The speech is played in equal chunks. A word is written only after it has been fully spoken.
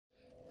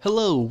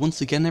Hello,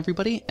 once again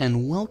everybody,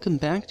 and welcome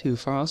back to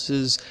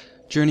Pharros'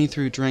 journey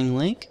through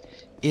Drangleic.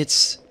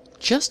 It's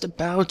just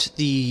about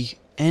the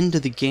end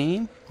of the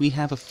game. We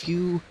have a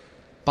few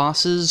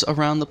bosses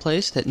around the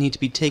place that need to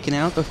be taken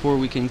out before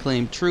we can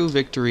claim true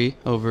victory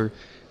over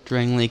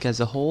Drangleic as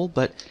a whole,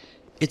 but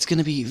it's going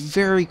to be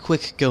very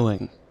quick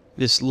going,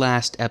 this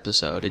last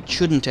episode. It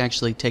shouldn't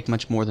actually take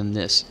much more than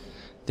this.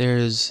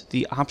 There's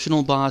the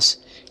optional boss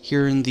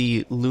here in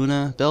the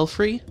Luna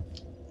Belfry.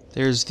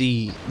 There's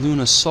the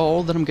Luna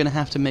Soul that I'm going to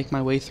have to make my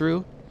way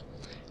through.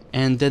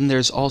 And then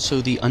there's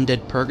also the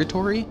Undead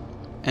Purgatory.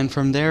 And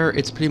from there,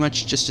 it's pretty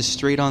much just a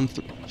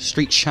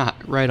straight shot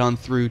right on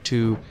through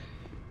to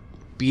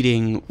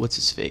beating,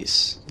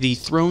 what's-his-face? The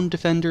Throne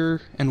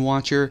Defender and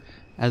Watcher,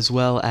 as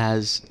well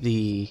as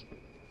the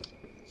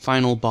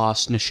final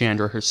boss,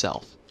 Nashandra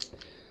herself.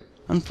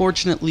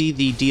 Unfortunately,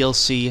 the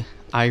DLC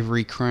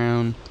Ivory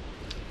Crown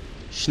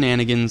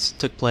shenanigans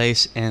took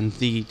place, and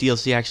the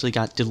DLC actually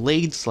got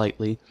delayed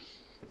slightly,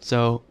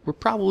 so we're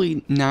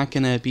probably not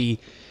going to be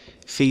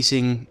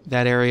facing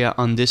that area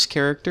on this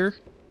character,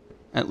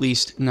 at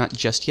least not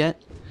just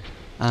yet.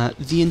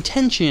 The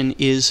intention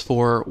is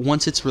for,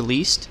 once it's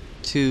released,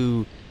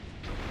 to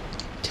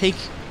take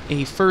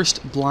a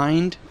first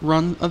blind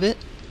run of it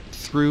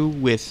through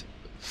with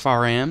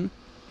Pharros,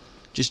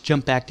 just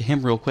jump back to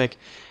him real quick,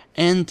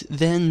 and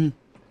then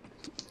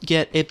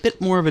get a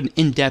bit more of an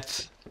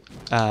in-depth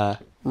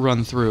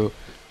run through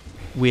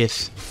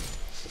with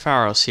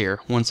Pharros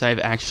here, once I've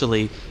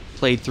actually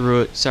played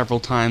through it several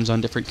times on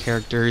different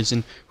characters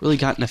and really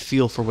gotten a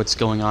feel for what's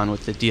going on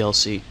with the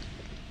DLC.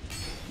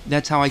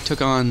 That's how I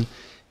took on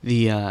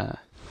the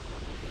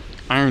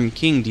Iron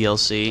King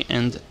DLC,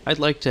 and I'd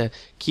like to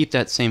keep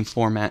that same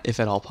format if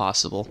at all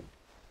possible.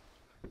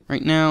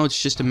 Right now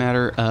it's just a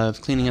matter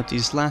of cleaning up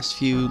these last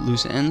few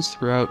loose ends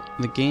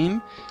throughout the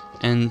game,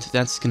 and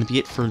that's going to be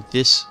it for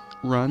this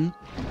run.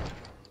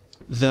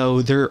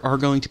 Though there are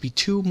going to be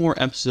 2 more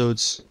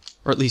episodes,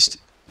 or at least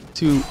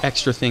 2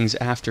 extra things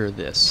after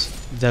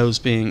this. Those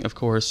being, of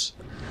course,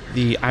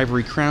 the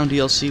Ivory Crown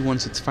DLC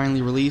once it's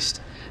finally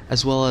released,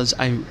 as well as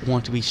I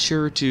want to be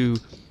sure to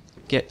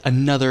get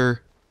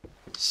another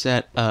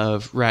set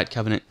of Rat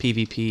Covenant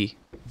PvP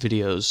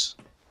videos.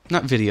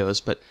 Not videos,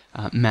 but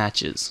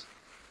matches.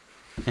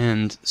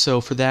 And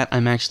so for that,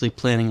 I'm actually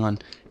planning on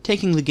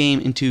taking the game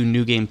into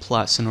New Game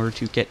Plus in order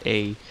to get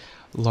a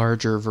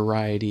larger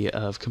variety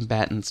of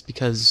combatants,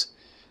 because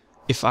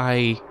if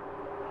I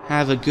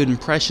have a good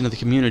impression of the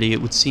community,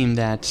 it would seem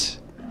that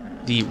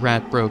the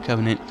Rat Bro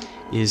Covenant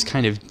is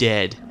kind of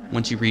dead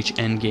once you reach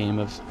endgame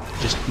of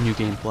just New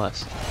Game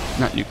Plus.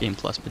 Not New Game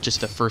Plus, but just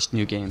the first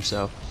New Game,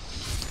 so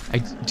I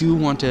do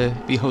want to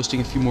be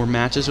hosting a few more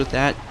matches with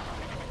that,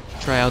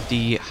 try out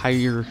the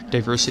higher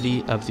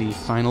diversity of the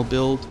final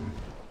build,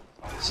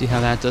 see how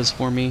that does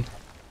for me,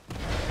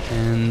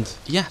 and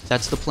yeah,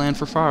 that's the plan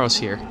for Pharros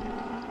here.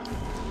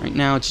 Right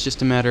now, it's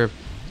just a matter of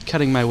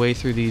cutting my way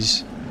through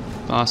these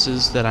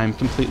bosses that I'm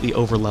completely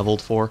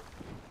over-leveled for.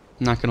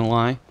 I'm not gonna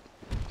lie.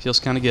 Feels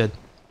kinda good.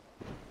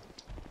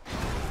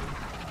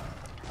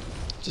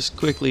 Just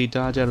quickly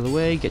dodge out of the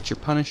way, get your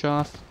punish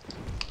off.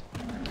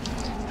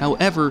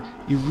 However,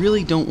 you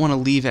really don't want to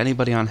leave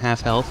anybody on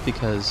half health,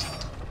 because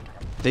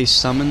they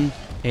summon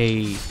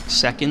a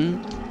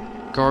second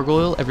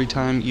gargoyle every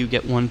time you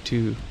get one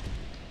to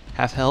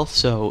half health,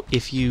 so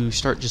if you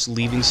start just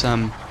leaving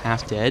some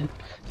half dead,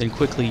 then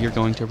quickly you're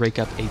going to rake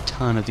up a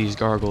ton of these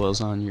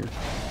gargoyles on your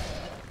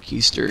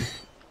keister.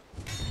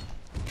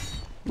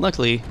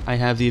 Luckily, I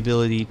have the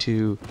ability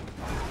to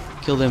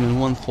kill them in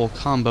one full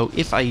combo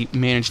if I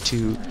manage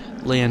to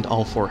land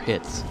all 4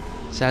 hits.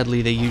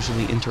 Sadly, they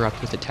usually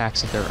interrupt with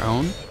attacks of their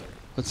own,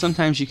 but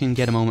sometimes you can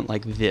get a moment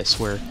like this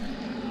where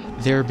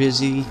they're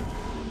busy,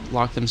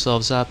 lock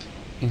themselves up,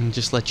 and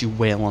just let you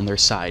wail on their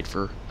side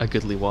for a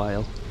goodly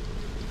while.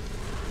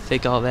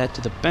 Take all that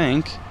to the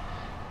bank,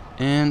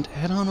 and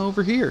head on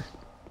over here.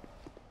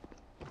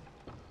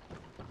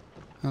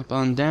 Up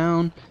on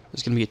down,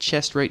 there's going to be a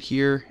chest right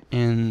here,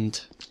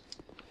 and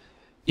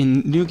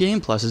in New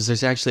Game Pluses,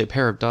 there's actually a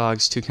pair of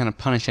dogs to kind of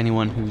punish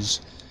anyone who's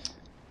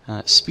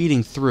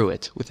speeding through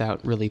it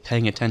without really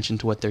paying attention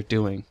to what they're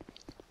doing.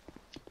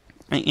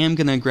 I am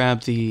going to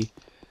grab the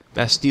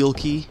Bastille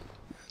key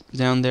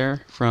down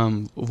there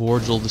from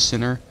Vorgil the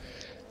Sinner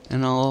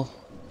and all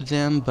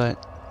them,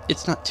 but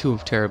it's not too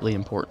terribly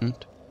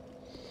important.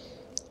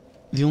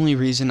 The only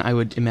reason I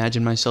would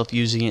imagine myself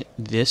using it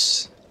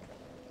this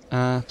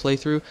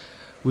playthrough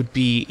would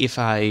be if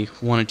I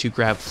wanted to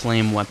grab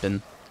Flame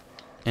Weapon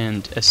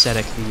and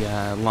Ascetic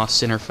the Lost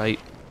Sinner fight.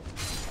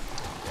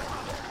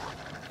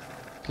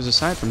 Because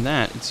aside from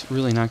that, it's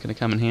really not going to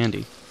come in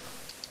handy.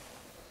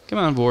 Come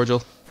on,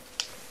 Vorgil.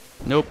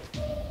 Nope.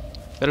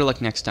 Better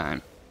luck next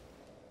time.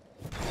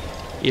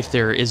 If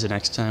there is a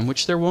next time,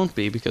 which there won't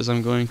be, because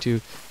I'm going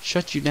to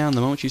shut you down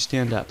the moment you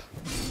stand up.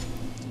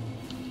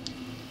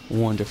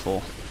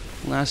 Wonderful.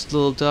 Last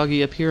little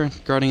doggy up here,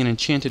 guarding an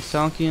enchanted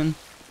falcon.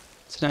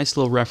 It's a nice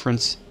little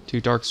reference to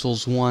Dark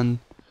Souls 1.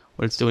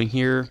 What it's doing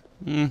here,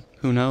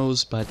 who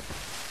knows, but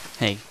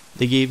hey,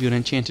 They gave you an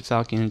enchanted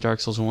falcon in Dark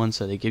Souls 1,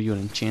 so they give you an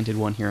enchanted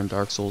one here in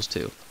Dark Souls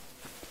 2.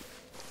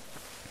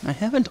 I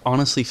haven't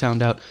honestly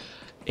found out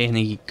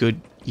any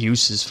good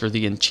uses for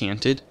the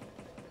enchanted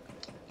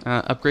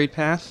upgrade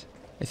path.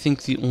 I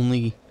think the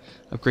only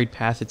upgrade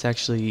path it's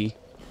actually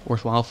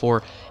worthwhile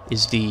for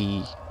is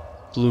the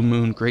Blue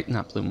Moon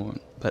not Blue Moon,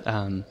 but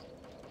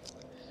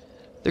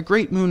the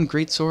Great Moon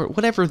Greatsword,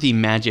 whatever the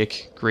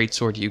magic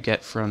greatsword you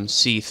get from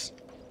Seath's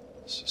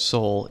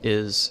soul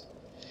is,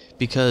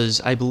 because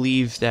I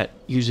believe that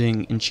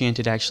using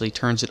enchanted actually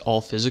turns it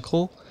all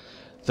physical,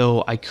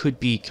 though I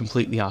could be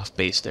completely off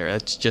base there.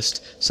 That's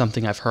just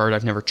something I've heard.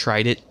 I've never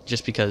tried it,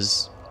 just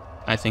because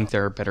I think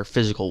there are better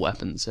physical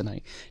weapons, and I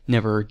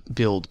never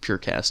build pure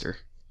caster.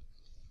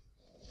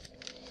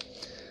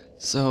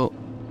 So,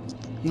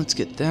 let's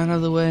get that out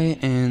of the way,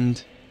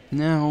 and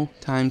now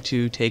time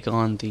to take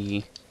on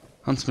the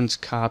Huntsman's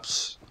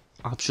Cop's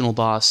optional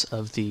boss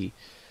of the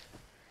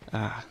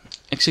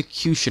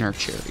Executioner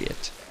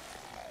Chariot.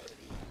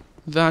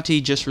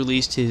 Vati just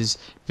released his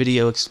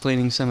video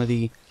explaining some of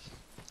the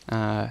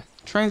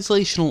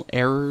translational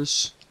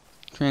errors,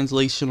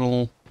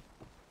 translational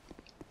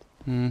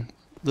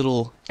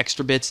little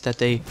extra bits that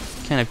they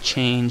kind of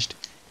changed,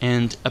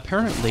 and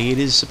apparently it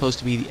is supposed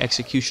to be the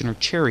Executioner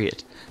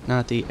Chariot,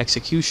 not the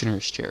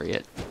Executioner's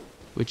Chariot,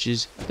 which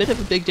is a bit of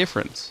a big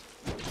difference.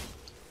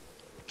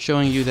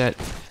 Showing you that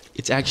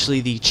it's actually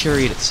the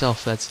chariot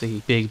itself that's the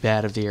big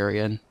bad of the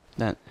area, and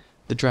that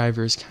the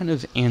driver is kind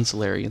of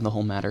ancillary in the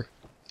whole matter.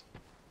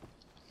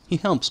 He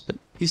helps, but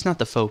he's not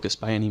the focus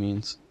by any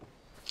means.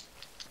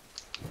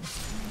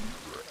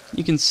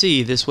 You can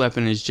see this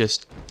weapon is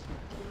just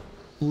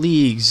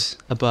leagues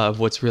above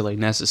what's really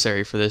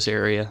necessary for this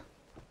area.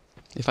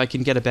 If I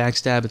can get a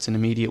backstab, it's an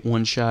immediate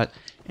one-shot,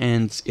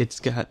 and it's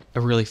got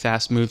a really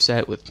fast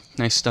moveset with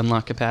nice stun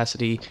lock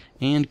capacity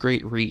and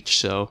great reach,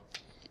 so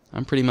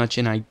I'm pretty much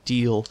in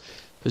ideal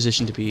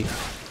position to be...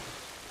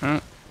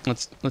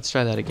 let's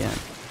try that again.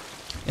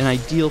 An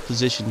ideal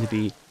position to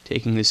be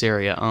taking this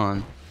area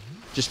on,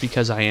 just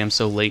because I am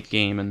so late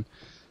game and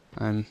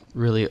I'm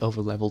really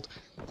overleveled.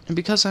 And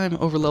because I'm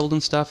overleveled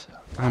and stuff,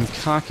 I'm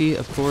cocky,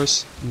 of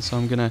course, and so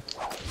I'm gonna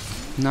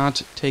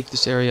not take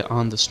this area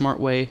on the smart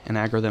way and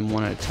aggro them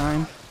one at a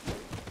time.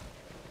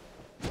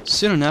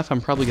 Soon enough,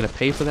 I'm probably gonna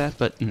pay for that,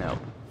 but no.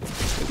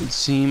 It would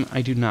seem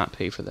I do not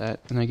pay for that,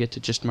 and I get to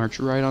just march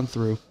right on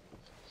through.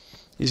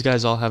 These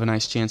guys all have a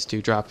nice chance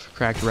to drop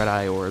cracked red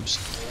eye orbs,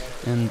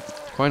 and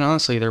quite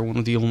honestly, they're one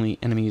of the only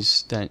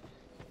enemies that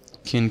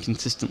can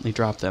consistently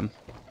drop them.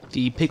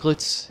 The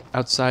piglets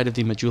outside of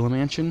the Majula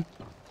Mansion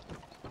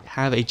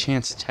have a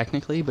chance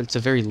technically, but it's a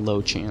very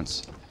low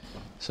chance.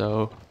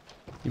 So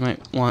you might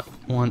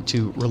want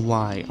to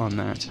rely on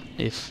that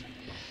if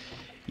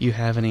you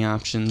have any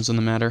options on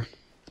the matter.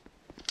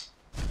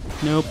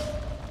 Nope.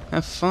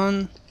 Have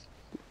fun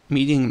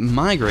meeting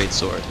my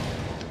greatsword.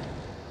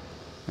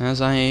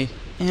 As I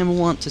am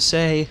wont to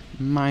say,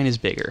 mine is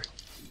bigger.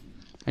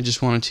 I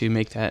just wanted to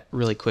make that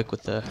really quick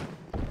with the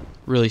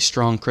really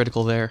strong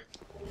critical there.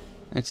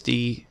 That's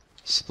the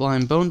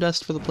Sublime Bone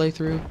Dust for the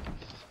playthrough.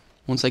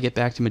 Once I get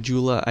back to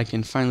Majula, I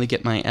can finally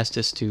get my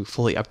Estus to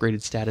fully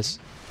upgraded status,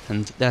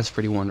 and that's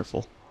pretty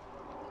wonderful.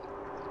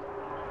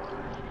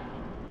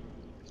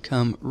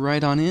 Come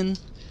right on in.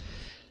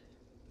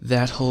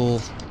 That whole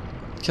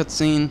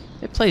cutscene,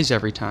 it plays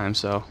every time,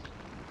 so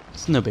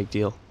it's no big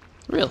deal.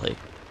 Really.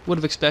 Would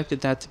have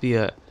expected that to be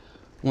a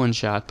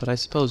one-shot, but I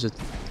suppose it's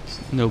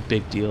no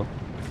big deal.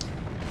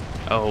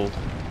 Oh,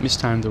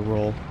 mistimed the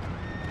roll.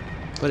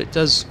 But it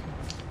does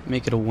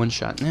make it a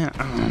one-shot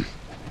now.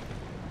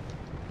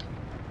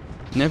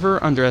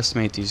 Never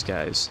underestimate these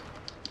guys.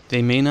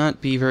 They may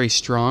not be very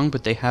strong,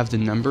 but they have the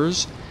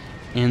numbers,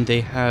 and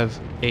they have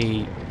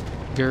a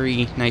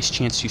very nice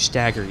chance to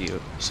stagger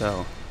you,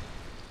 so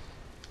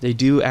they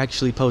do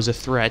actually pose a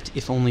threat,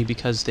 if only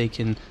because they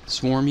can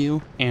swarm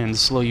you and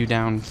slow you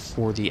down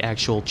for the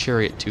actual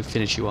chariot to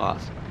finish you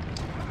off.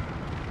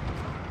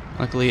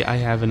 Luckily, I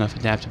have enough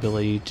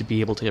adaptability to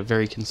be able to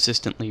very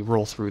consistently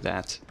roll through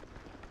that.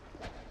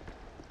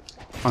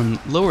 On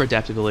lower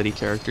adaptability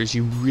characters,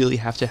 you really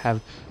have to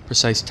have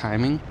precise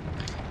timing.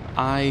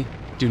 I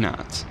do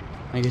not.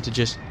 I get to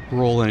just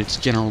roll in its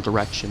general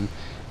direction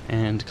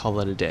and call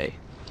it a day.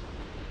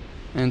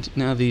 And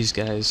now these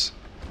guys.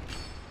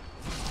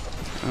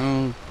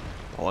 Oh,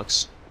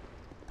 bollocks.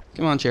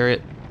 Come on,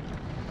 chariot.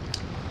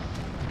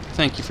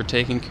 Thank you for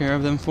taking care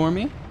of them for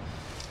me.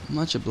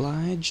 Much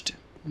obliged.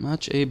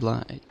 Much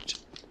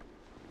obliged.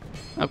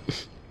 Oh.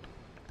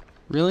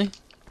 Really?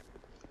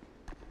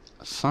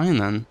 Fine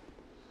then.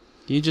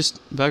 You just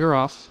bugger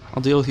off.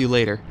 I'll deal with you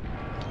later.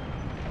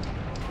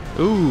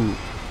 Ooh.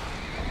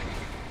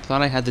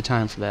 Thought I had the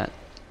time for that.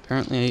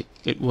 Apparently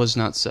it was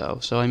not so.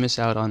 So I miss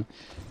out on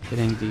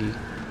getting the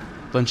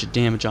bunch of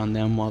damage on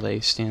them while they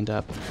stand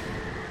up.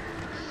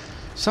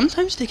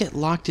 Sometimes they get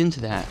locked into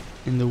that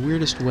in the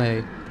weirdest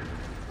way.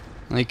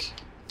 Like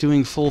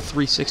doing full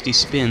 360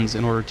 spins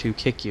in order to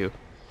kick you.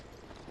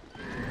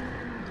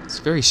 It's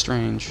very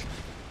strange.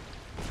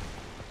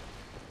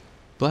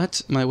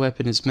 But my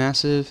weapon is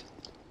massive,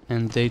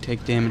 and they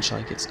take damage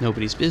like it's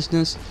nobody's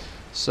business,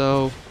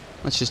 so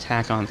let's just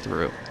hack on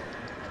through.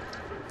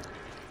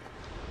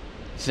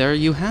 There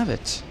you have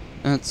it.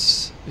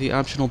 That's the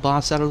optional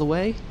boss out of the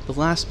way. The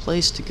last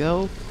place to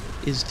go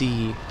is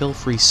the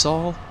Belfry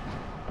Saw.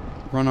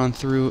 Run on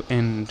through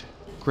and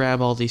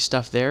grab all the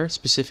stuff there,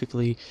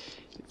 specifically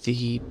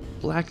the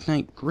Black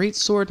Knight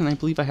Greatsword, and I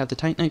believe I have the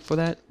Titanite for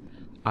that.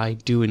 I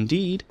do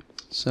indeed.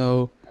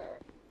 So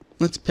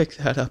let's pick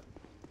that up.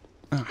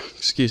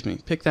 Excuse me.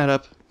 Pick that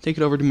up, take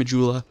it over to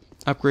Majula,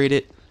 upgrade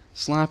it,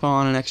 slap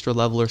on an extra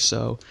level or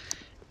so,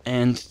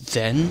 and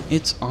then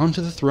it's on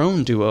to the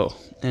Throne Duo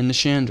and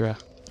Nishandra,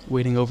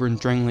 waiting over in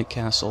Drangleic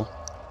Castle.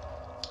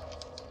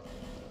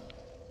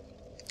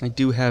 I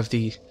do have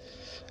the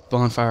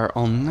bonfire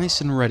all nice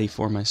and ready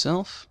for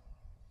myself.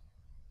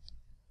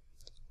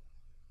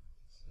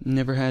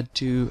 Never had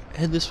to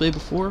head this way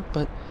before,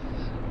 but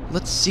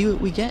let's see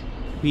what we get.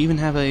 We even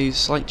have a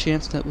slight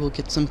chance that we'll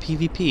get some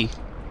PvP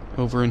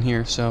over in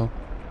here, so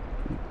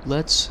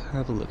let's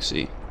have a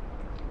look-see.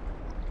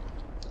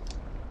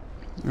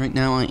 Right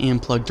now I am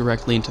plugged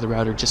directly into the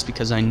router just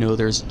because I know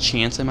there's a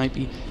chance I might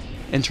be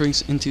entering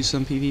into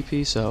some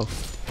PvP, so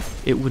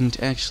it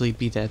wouldn't actually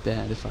be that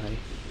bad if I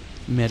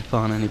met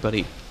upon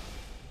anybody.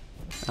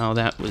 Oh,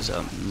 that was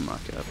a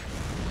mock-up.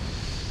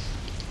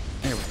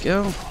 There we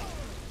go.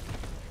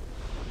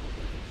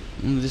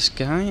 And this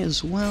guy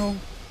as well.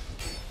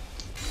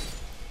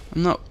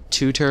 I'm not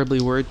too terribly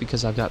worried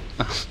because I've got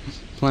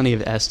plenty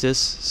of Estus,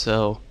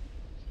 so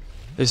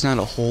there's not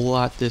a whole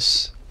lot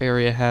this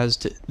area has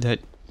that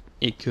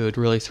it could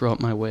really throw up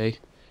my way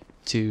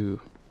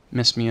to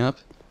mess me up.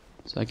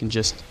 So I can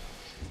just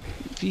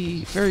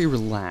be very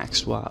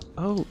relaxed while...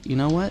 Oh, you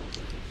know what?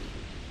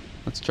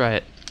 Let's try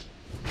it.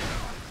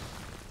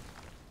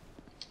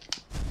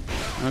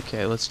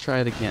 Okay, let's try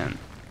it again.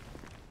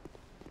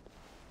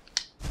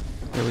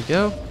 There we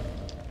go.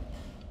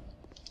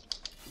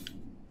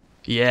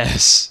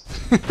 Yes!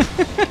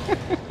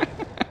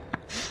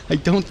 I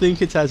don't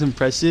think it's as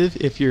impressive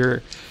if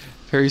you're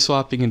parry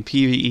swapping in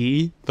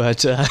PvE,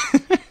 but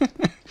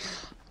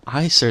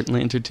I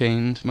certainly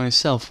entertained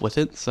myself with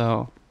it,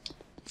 so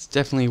it's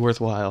definitely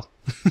worthwhile.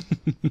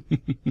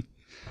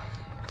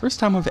 First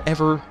time I've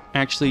ever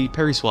actually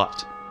parry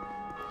swapped.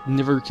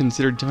 Never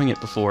considered doing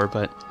it before,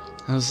 but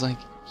I was like,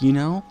 you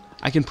know,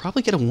 I can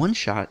probably get a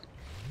one-shot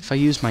if I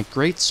use my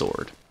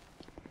greatsword.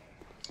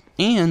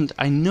 And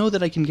I know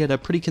that I can get a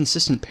pretty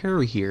consistent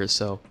parry here,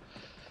 so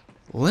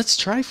let's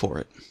try for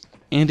it.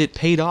 And it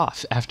paid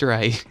off after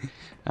I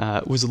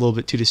was a little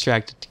bit too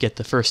distracted to get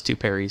the first two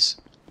parries.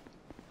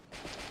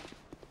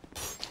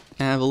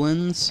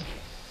 Avalons,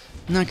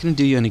 not going to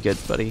do you any good,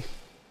 buddy.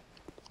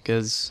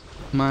 Because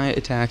my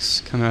attacks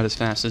come out as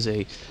fast as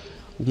a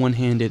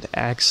one-handed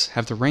axe,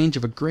 have the range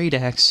of a great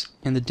axe,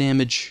 and the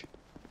damage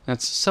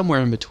that's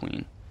somewhere in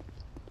between.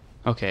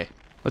 Okay,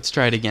 let's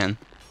try it again.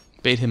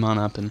 Bait him on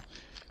up and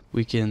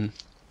we can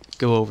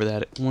go over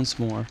that once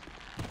more.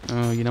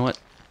 Oh, you know what?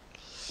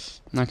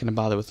 I'm not going to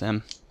bother with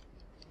them.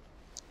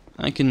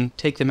 I can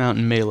take them out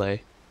in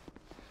melee.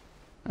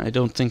 I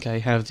don't think I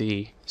have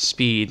the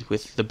speed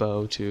with the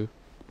bow to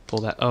pull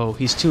that. Oh,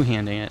 he's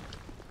two-handing it,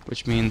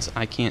 which means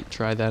I can't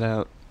try that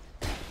out.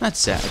 That's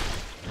sad.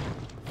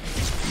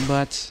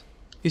 But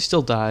he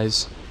still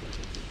dies.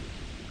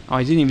 Oh,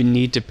 I didn't even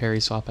need to parry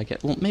swap, I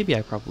guess. Well, maybe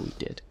I probably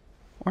did.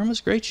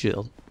 Armor's Great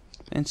Shield.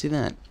 Fancy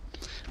that.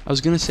 I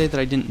was going to say that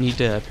I didn't need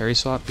to parry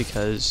swap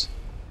because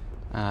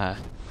the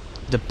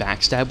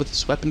backstab with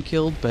this weapon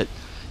killed, but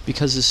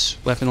because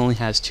this weapon only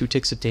has 2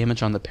 ticks of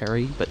damage on the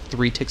parry, but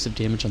 3 ticks of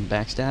damage on the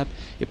backstab,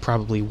 it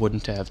probably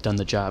wouldn't have done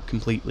the job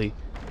completely.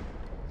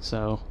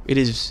 So it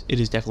is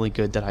definitely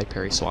good that I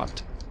parry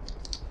swapped.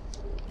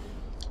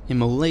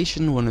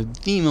 Immolation, one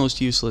of the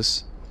most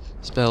useless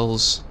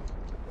spells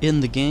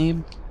in the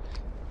game.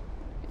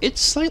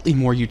 It's slightly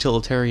more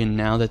utilitarian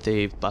now that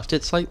they've buffed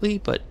it slightly,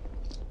 but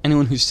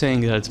anyone who's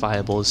saying that it's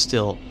viable is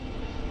still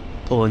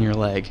pulling your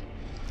leg.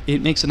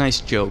 It makes a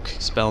nice joke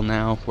spell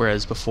now,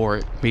 whereas before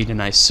it made a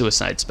nice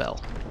suicide spell.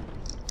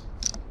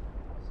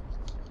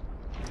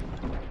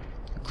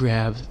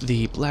 Grab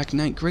the Black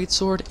Knight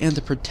Greatsword and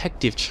the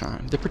Protective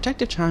Chime. The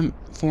Protective Chime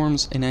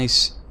forms a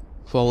nice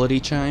quality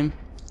chime,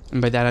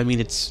 and by that I mean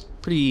it's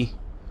pretty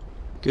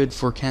good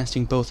for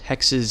casting both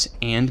hexes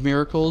and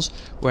miracles,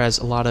 whereas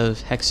a lot of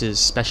hexes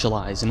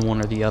specialize in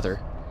one or the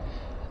other.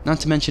 Not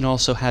to mention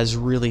also has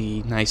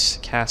really nice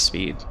cast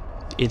speed.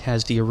 It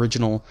has the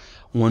original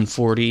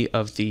 140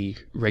 of the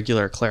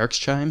regular Cleric's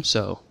Chime,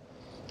 so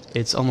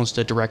it's almost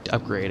a direct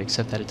upgrade,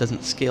 except that it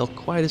doesn't scale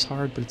quite as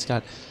hard, but it's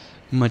got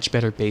much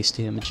better base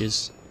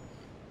damages.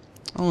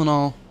 All in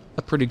all,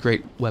 a pretty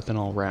great weapon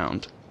all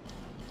round.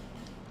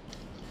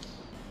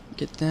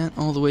 Get that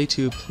all the way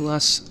to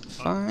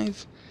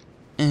 +5,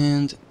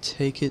 and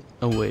take it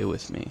away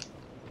with me.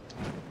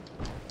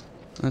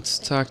 Let's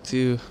talk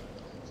to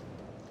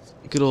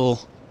good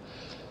old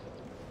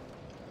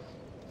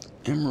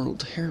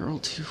Emerald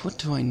Herald here. What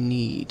do I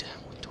need?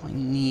 What do I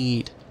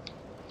need?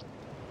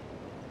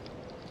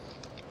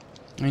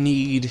 I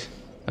need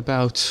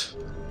about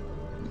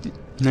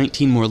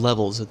 19 more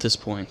levels at this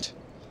point.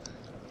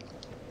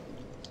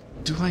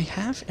 Do I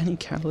have any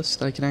catalysts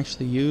that I can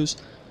actually use?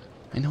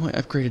 I know I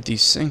upgraded the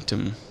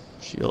Sanctum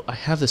shield. I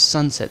have the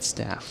Sunset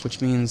Staff,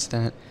 which means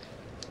that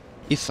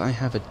if I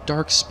have a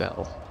dark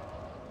spell...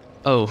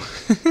 Oh,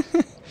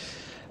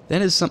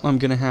 that is something I'm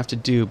going to have to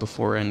do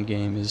before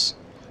endgame, is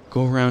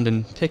go around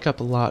and pick up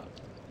a lot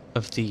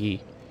of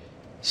the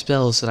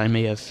spells that I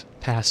may have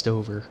passed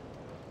over.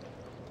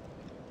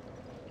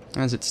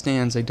 As it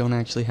stands, I don't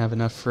actually have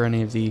enough for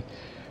any of the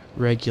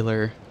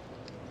regular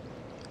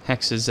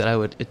hexes that I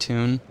would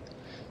attune.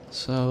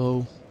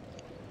 So,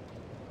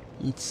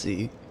 let's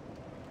see.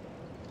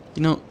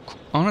 You know,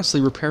 honestly,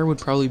 repair would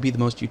probably be the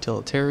most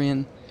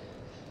utilitarian.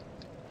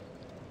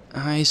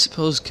 I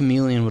suppose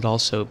chameleon would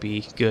also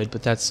be good,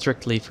 but that's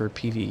strictly for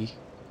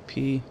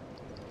PvP.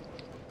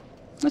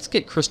 Let's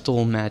get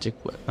crystal magic.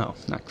 Oh,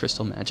 not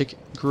crystal magic.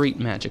 Great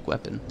magic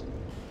weapon.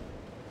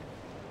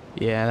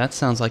 Yeah, that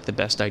sounds like the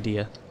best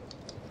idea.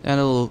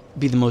 That'll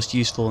be the most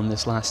useful in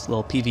this last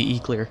little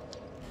PvE clear.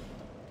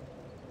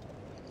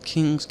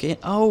 King's Gate.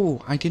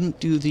 Oh, I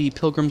didn't do the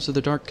Pilgrims of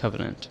the Dark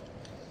Covenant.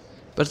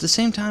 But at the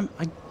same time,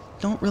 I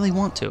don't really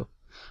want to.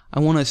 I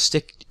want to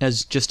stick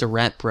as just a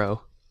rat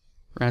bro.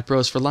 Rat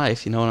bros for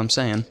life, you know what I'm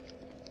saying?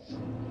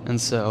 And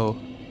so,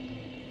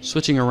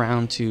 switching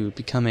around to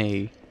become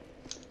a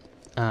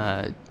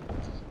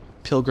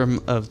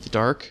Pilgrim of the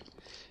Dark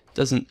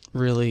doesn't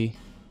really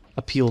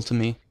appeal to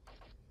me.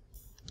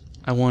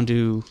 I want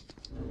to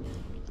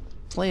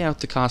play out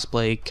the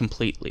cosplay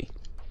completely.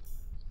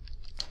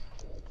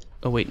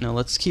 Oh wait, no,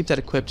 let's keep that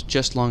equipped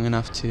just long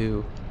enough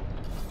to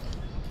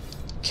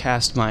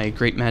cast my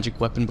great magic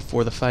weapon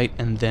before the fight,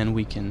 and then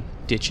we can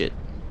ditch it.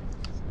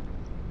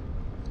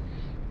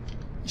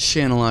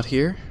 Shanalotte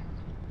here.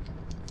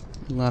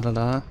 La da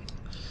da.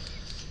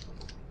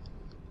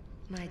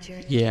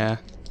 Yeah.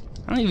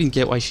 I don't even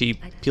get why she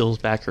peels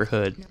back her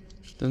hood.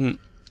 Doesn't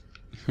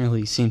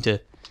really seem to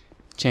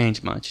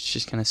change much. It's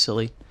just kind of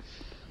silly.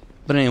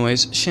 But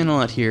anyways,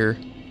 Shanalotte here.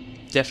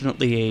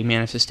 Definitely a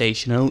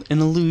manifestation, an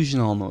illusion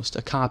almost,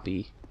 a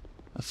copy,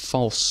 a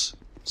false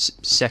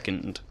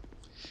second.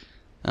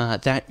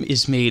 That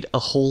is made a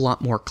whole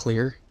lot more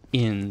clear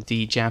in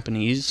the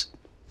Japanese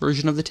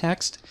version of the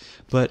text,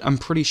 but I'm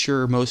pretty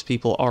sure most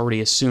people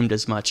already assumed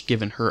as much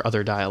given her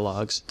other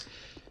dialogues.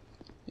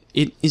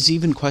 It is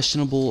even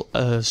questionable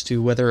as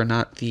to whether or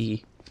not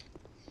the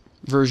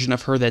version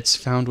of her that's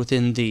found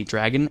within the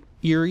Dragon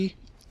Eyrie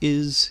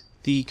is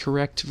the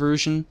correct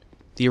version,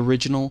 the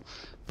original,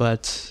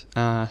 but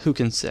who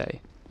can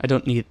say? I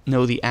don't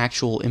know the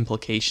actual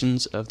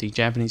implications of the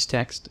Japanese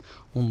text,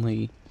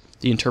 only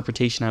the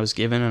interpretation I was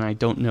given, and I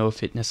don't know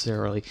if it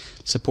necessarily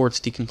supports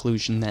the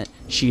conclusion that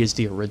she is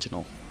the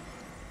original.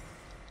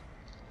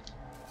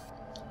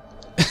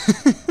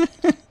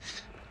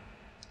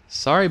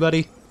 Sorry,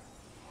 buddy.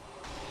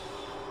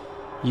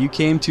 You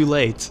came too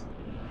late.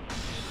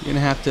 You're gonna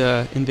have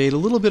to invade a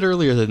little bit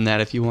earlier than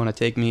that if you want to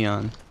take me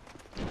on.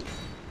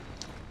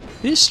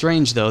 It is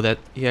strange, though, that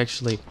he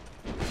actually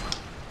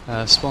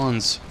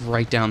spawns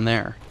right down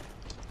there.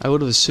 I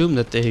would have assumed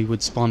that they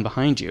would spawn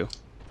behind you.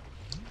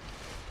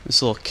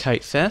 This little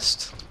kite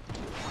fest.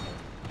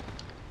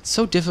 It's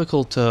so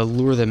difficult to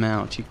lure them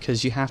out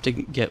because you have to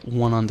get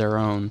one on their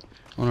own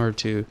in order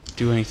to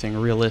do anything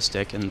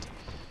realistic, and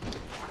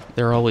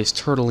they're always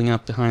turtling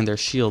up behind their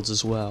shields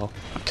as well.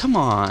 Oh, come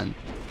on!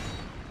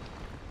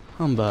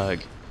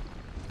 Humbug.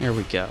 There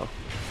we go.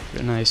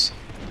 Get a nice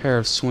pair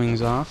of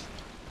swings off.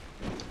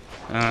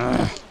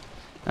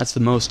 That's the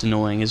most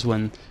annoying, is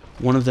when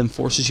one of them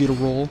forces you to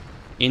roll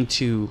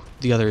into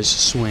the other's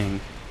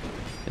swing.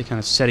 They kind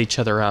of set each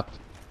other up.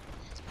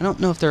 I don't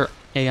know if their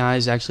AI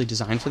is actually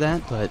designed for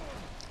that, but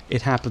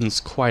it happens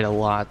quite a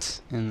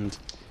lot, and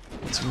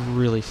it's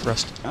really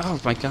frustrating.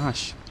 Oh my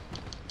gosh.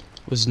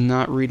 Was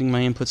not reading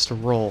my inputs to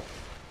roll.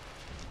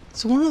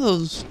 It's one of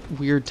those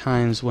weird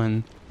times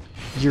when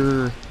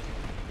you're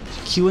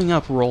queuing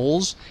up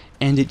rolls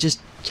and it just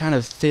kind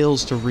of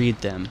fails to read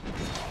them.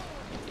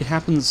 It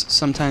happens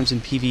sometimes in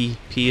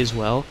PvP as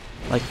well.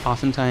 Like,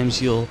 oftentimes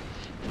you'll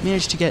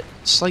manage to get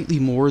slightly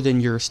more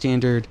than your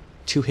standard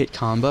 2-hit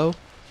combo.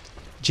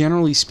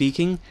 Generally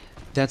speaking,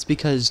 that's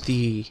because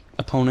the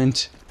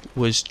opponent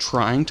was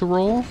trying to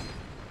roll,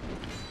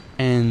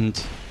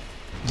 and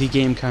the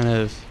game kind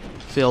of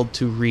failed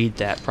to read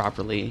that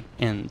properly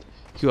and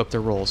queue up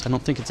their rolls. I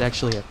don't think it's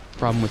actually a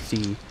problem with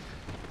the,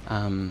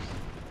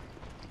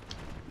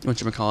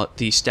 whatchamacallit,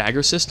 the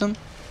stagger system.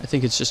 I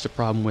think it's just a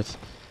problem with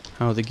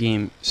how the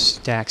game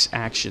stacks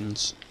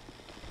actions.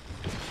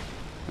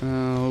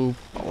 Oh,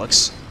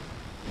 bollocks.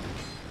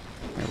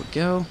 There we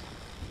go.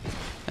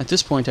 At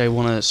this point, I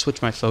want to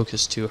switch my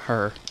focus to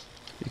her,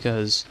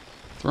 because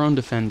Throne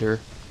Defender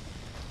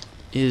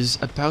is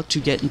about to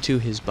get into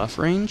his buff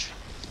range,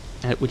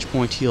 at which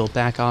point he'll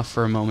back off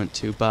for a moment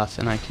to buff,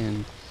 and I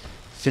can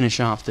finish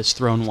off this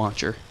Throne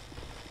Watcher.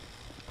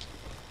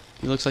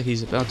 He looks like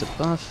he's about to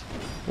buff,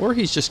 or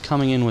he's just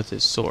coming in with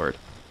his sword.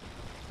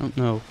 I don't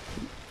know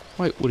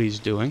quite what he's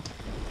doing,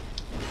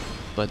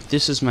 but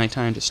this is my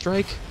time to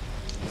strike.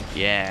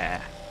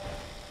 Yeah.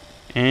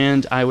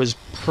 And I was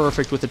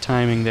perfect with the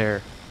timing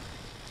there.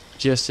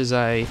 Just as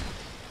I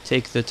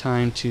take the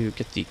time to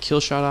get the kill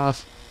shot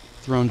off,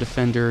 Throne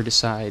Defender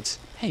decides,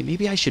 hey,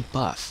 maybe I should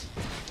buff.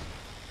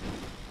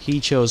 He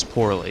chose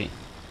poorly.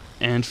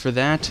 And for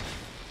that,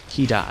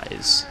 he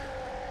dies.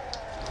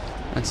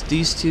 That's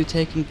these two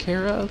taken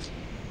care of.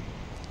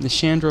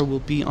 Nishandra will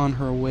be on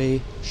her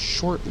way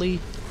shortly.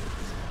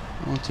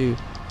 I want to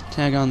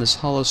tag on this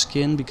hollow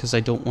skin because I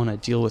don't want to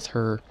deal with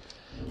her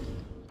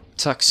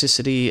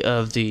toxicity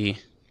of the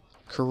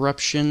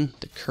corruption,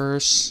 the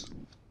curse.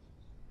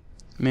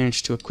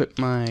 Managed to equip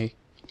my...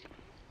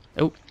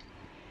 Oh,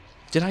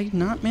 did I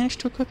not manage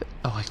to equip it?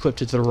 Oh, I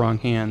equipped it to the wrong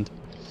hand.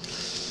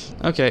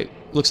 Okay,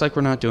 looks like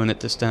we're not doing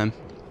it this time.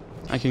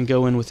 I can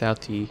go in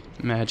without the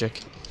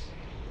magic.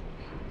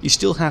 You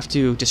still have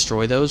to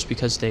destroy those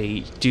because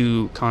they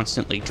do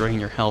constantly drain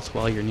your health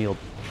while you're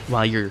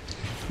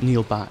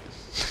nearby.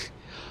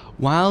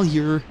 While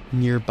you're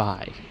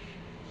nearby.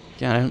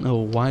 God, I don't know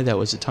why that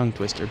was a tongue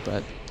twister,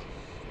 but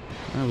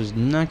I was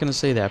not going to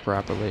say that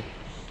properly.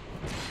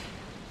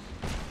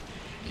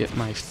 Get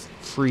my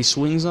free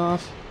swings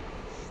off.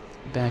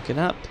 Back it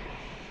up.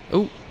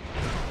 Oh,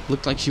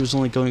 looked like she was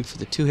only going for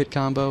the 2-hit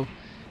combo,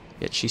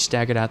 yet she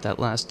staggered out that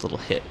last little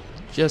hit,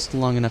 just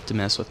long enough to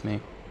mess with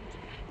me.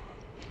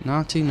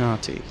 Naughty,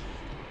 naughty.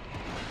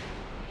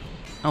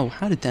 Oh,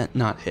 how did that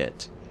not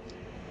hit?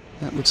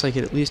 That looks like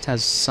it at least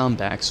has some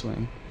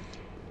backswing.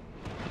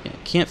 Yeah,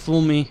 can't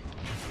fool me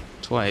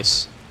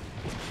twice.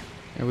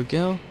 There we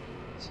go.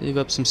 Save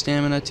up some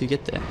stamina to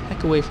get the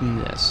heck away from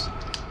this.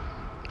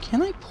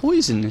 Can I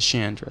poison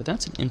Nishandra?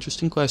 That's an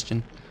interesting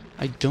question.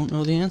 I don't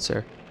know the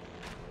answer.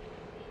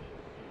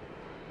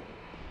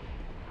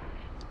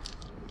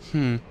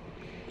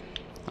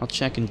 I'll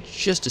check in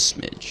just a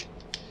smidge.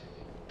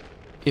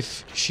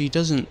 If she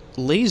doesn't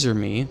laser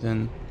me,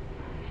 then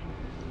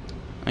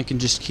I can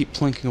just keep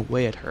plinking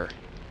away at her.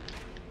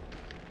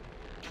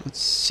 That's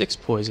 6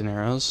 poison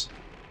arrows.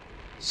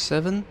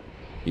 7?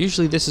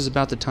 Usually this is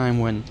about the time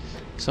when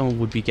someone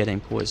would be getting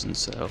poisoned,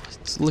 so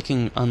it's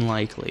looking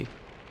unlikely.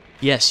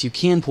 Yes, you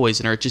can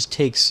poison her, it just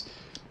takes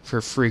for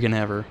friggin'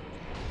 ever.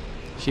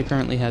 She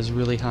apparently has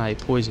really high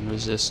poison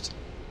resist.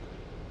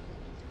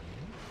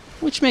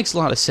 Which makes a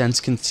lot of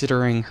sense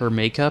considering her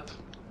makeup.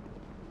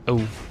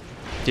 Oh,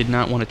 did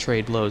not want to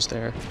trade blows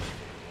there.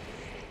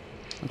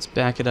 Let's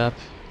back it up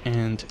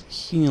and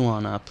heal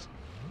on up.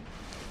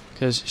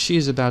 Because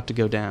she's about to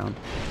go down.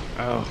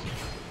 Oh.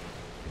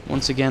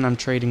 Once again, I'm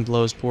trading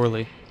blows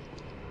poorly.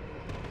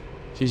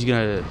 She's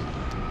gonna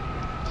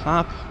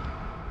pop.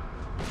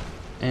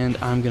 And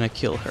I'm gonna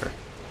kill her.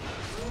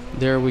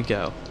 There we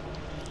go.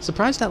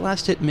 Surprised that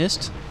last hit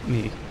missed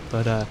me.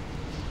 But,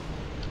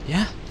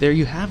 yeah, there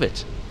you have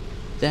it.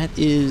 That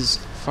is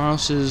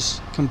Pharros'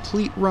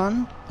 complete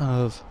run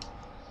of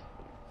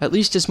at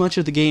least as much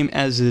of the game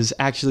as is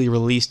actually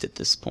released at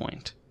this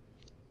point.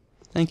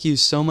 Thank you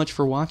so much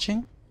for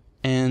watching,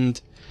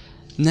 and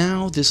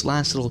now this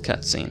last little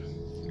cutscene.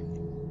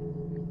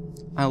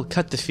 I'll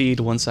cut the feed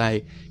once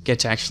I get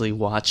to actually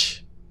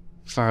watch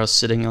Pharros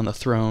sitting on the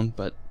throne,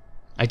 but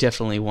I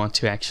definitely want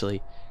to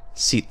actually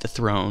seat the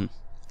throne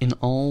in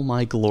all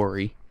my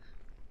glory.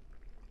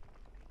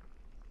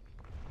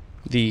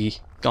 The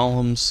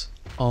golems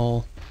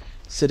all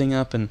sitting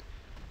up and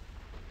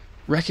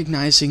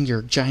recognizing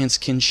your giant's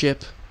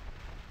kinship,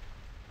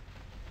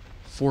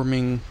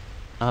 forming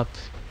up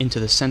into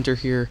the center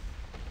here.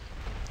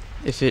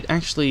 If it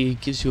actually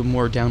gives you a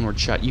more downward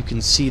shot, you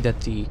can see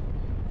that the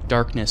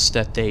darkness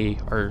that they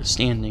are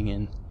standing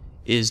in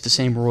is the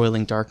same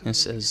roiling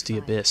darkness as the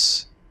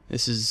abyss.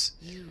 This is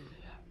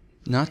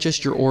not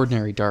just your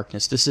ordinary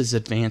darkness, this is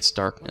advanced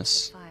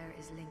darkness.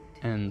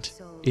 And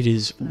it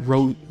is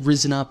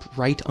risen up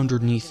right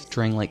underneath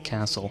Drangleic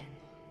Castle.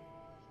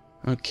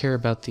 I don't care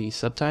about the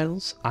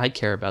subtitles, I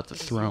care about the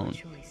throne.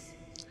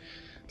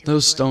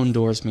 Those stone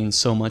doors mean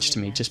so much to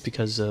me just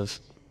because of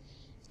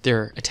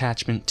their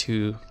attachment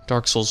to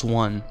Dark Souls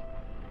 1,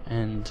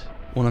 and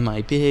one of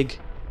my big,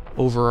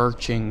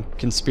 overarching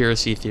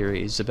conspiracy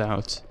theories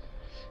about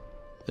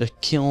the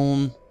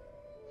Kiln,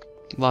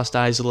 Lost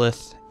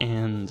Izalith,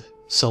 and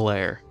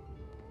Solaire.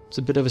 It's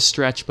a bit of a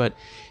stretch, but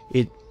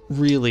it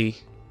really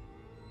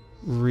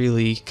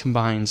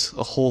combines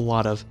a whole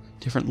lot of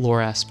different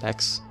lore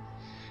aspects,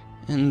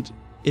 and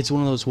it's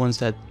one of those ones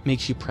that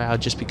makes you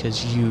proud just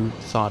because you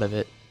thought of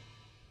it.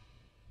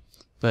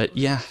 But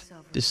yeah,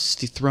 this is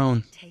the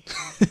throne.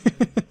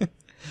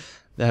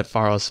 That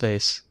Pharros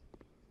face.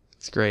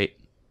 It's great.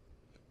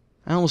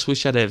 I almost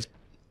wish I'd have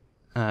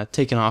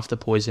taken off the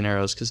poison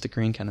arrows because the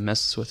green kind of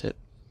messes with it.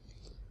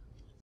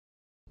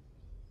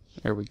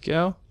 There we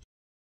go.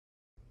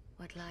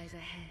 What lies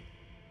ahead,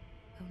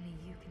 only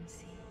you can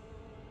see.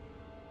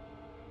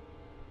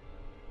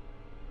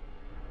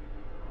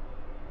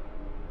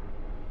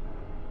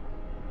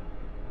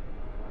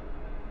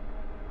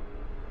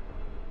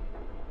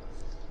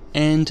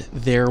 And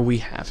there we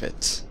have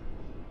it.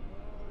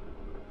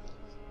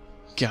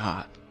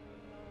 God.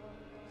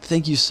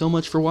 Thank you so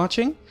much for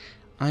watching.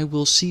 I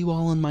will see you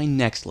all in my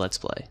next Let's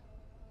Play.